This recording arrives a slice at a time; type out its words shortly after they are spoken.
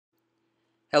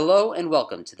Hello and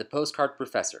welcome to the Postcard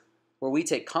Professor, where we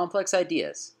take complex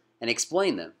ideas and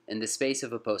explain them in the space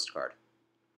of a postcard.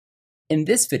 In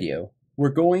this video, we're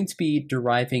going to be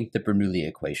deriving the Bernoulli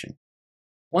equation.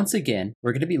 Once again,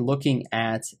 we're going to be looking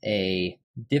at a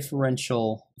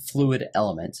differential fluid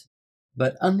element,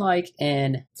 but unlike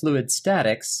in fluid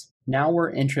statics, now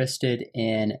we're interested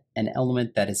in an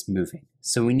element that is moving,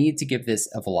 so we need to give this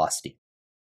a velocity.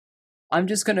 I'm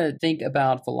just going to think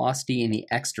about velocity in the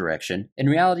x direction. In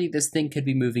reality, this thing could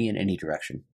be moving in any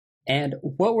direction. And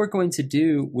what we're going to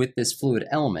do with this fluid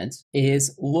element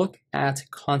is look at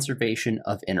conservation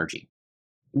of energy.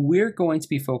 We're going to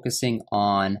be focusing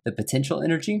on the potential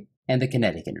energy and the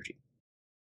kinetic energy.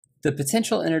 The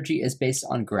potential energy is based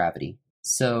on gravity.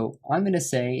 So I'm going to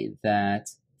say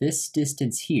that this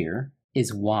distance here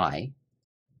is y,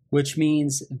 which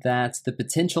means that the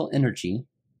potential energy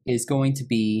is going to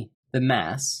be the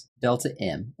mass, delta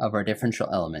m, of our differential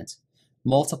element,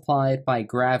 multiplied by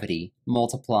gravity,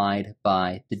 multiplied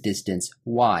by the distance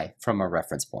y from our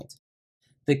reference point.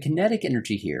 The kinetic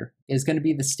energy here is going to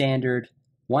be the standard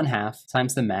 1/2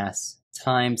 times the mass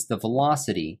times the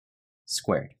velocity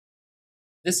squared.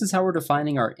 This is how we're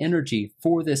defining our energy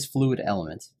for this fluid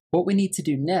element. What we need to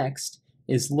do next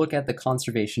is look at the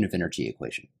conservation of energy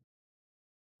equation.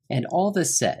 And all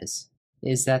this says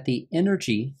is that the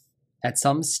energy at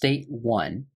some state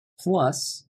 1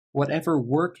 plus whatever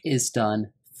work is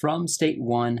done from state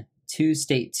 1 to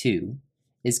state 2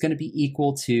 is going to be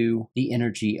equal to the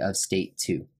energy of state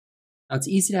 2. Now it's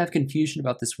easy to have confusion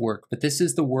about this work, but this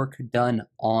is the work done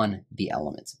on the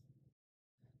element.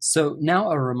 So now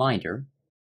a reminder,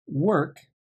 work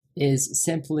is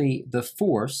simply the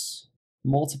force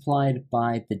multiplied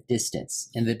by the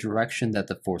distance in the direction that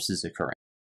the force is occurring.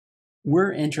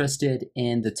 We're interested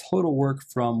in the total work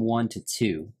from 1 to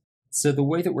 2. So the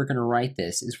way that we're going to write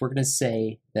this is we're going to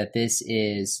say that this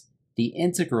is the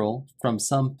integral from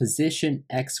some position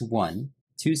x1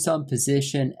 to some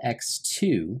position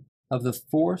x2 of the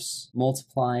force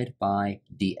multiplied by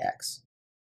dx.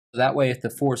 So that way, if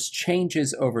the force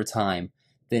changes over time,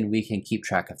 then we can keep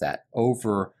track of that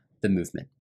over the movement.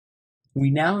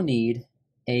 We now need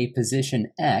a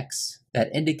position x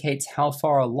that indicates how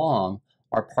far along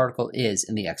our particle is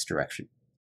in the x direction.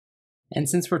 And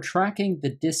since we're tracking the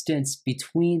distance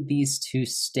between these two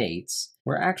states,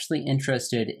 we're actually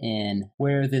interested in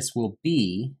where this will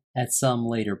be at some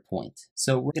later point.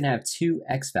 So we're going to have two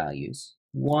x values,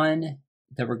 one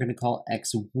that we're going to call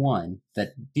x1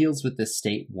 that deals with this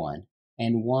state 1,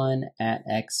 and one at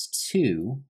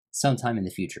x2 sometime in the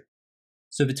future.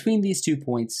 So between these 2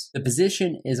 points, the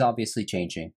position is obviously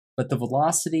changing, but the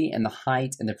velocity and the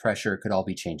height and the pressure could all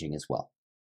be changing as well.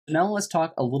 Now let's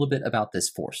talk a little bit about this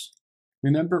force.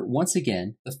 Remember, once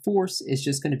again, the force is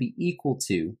just going to be equal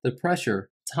to the pressure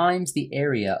times the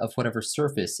area of whatever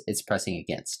surface it's pressing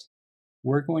against.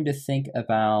 We're going to think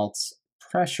about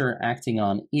pressure acting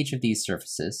on each of these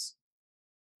surfaces,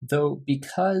 though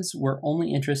because we're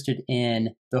only interested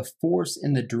in the force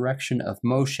in the direction of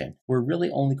motion, we're really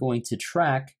only going to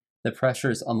track the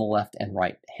pressures on the left and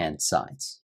right hand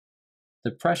sides. The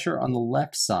pressure on the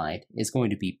left side is going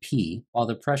to be P, while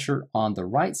the pressure on the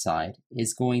right side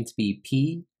is going to be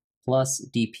P plus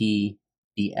dP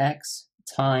dx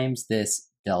times this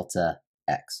delta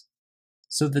x.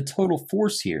 So the total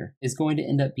force here is going to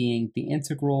end up being the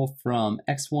integral from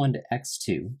x1 to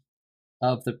x2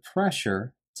 of the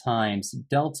pressure times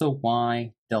delta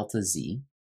y delta z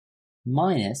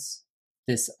minus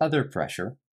this other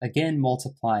pressure, again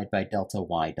multiplied by delta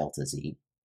y delta z.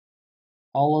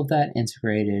 All of that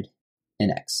integrated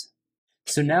in x.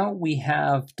 So now we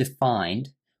have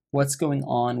defined what's going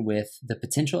on with the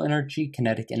potential energy,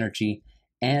 kinetic energy,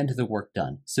 and the work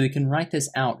done. So we can write this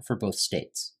out for both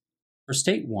states. For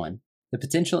state 1, the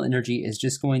potential energy is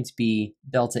just going to be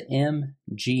delta m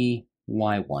g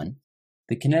y1.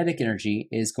 The kinetic energy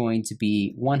is going to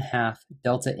be 1/2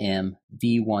 delta m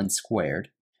v1 squared.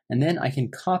 And then I can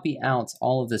copy out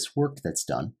all of this work that's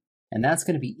done, and that's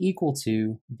going to be equal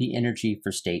to the energy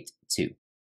for state 2.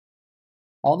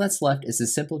 All that's left is the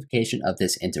simplification of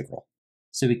this integral.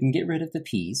 So we can get rid of the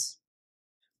p's,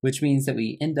 which means that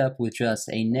we end up with just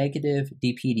a negative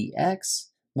dP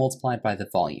dx multiplied by the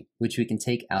volume, which we can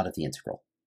take out of the integral.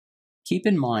 Keep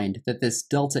in mind that this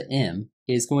delta m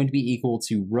is going to be equal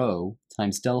to rho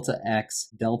times delta x,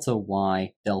 delta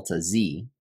y, delta z.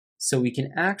 So we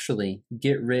can actually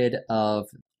get rid of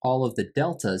all of the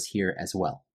deltas here as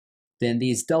well. Then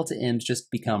these delta m's just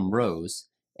become rho's,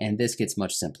 and this gets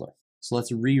much simpler. So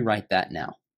let's rewrite that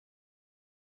now.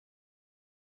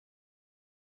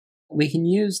 We can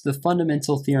use the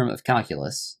fundamental theorem of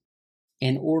calculus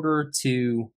in order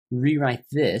to rewrite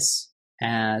this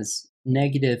as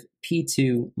negative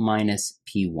P2 minus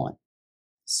P1.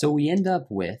 So we end up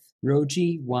with rho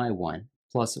g y1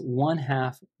 plus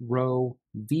 1/2 rho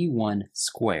v1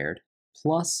 squared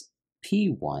plus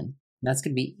P1. That's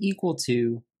going to be equal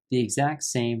to the exact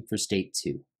same for state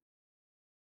 2.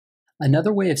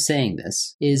 Another way of saying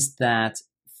this is that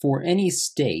for any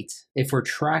state, if we're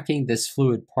tracking this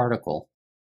fluid particle,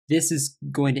 this is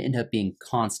going to end up being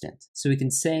constant. So we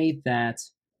can say that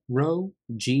rho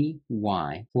gy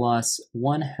plus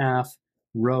 1/2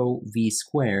 rho v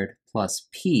squared plus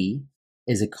p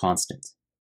is a constant.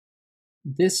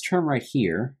 This term right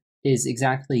here is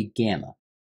exactly gamma.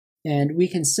 And we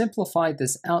can simplify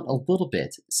this out a little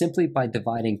bit simply by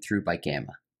dividing through by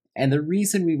gamma. And the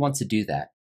reason we want to do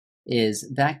that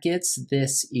is that gets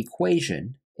this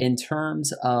equation in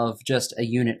terms of just a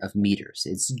unit of meters.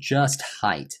 It's just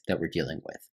height that we're dealing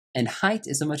with. And height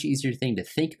is a much easier thing to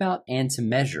think about and to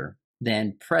measure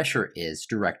than pressure is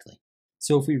directly.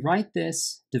 So if we write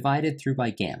this divided through by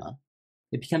gamma,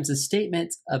 it becomes a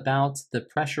statement about the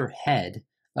pressure head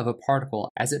of a particle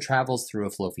as it travels through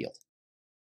a flow field.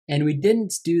 And we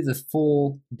didn't do the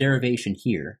full derivation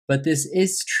here, but this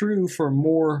is true for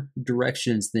more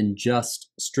directions than just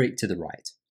straight to the right.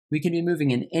 We can be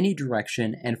moving in any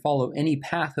direction and follow any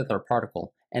path with our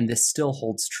particle, and this still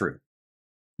holds true.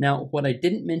 Now, what I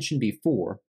didn't mention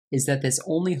before is that this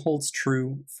only holds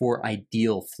true for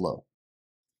ideal flow.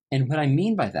 And what I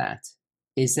mean by that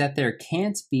is that there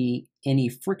can't be any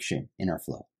friction in our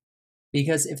flow.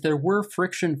 Because if there were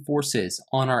friction forces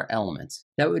on our element,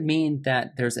 that would mean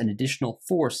that there's an additional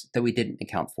force that we didn't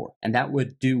account for, and that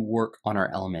would do work on our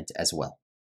element as well.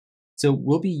 So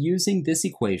we'll be using this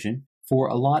equation for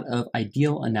a lot of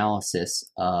ideal analysis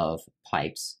of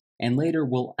pipes, and later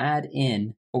we'll add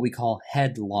in what we call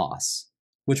head loss,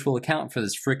 which will account for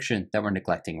this friction that we're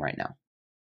neglecting right now.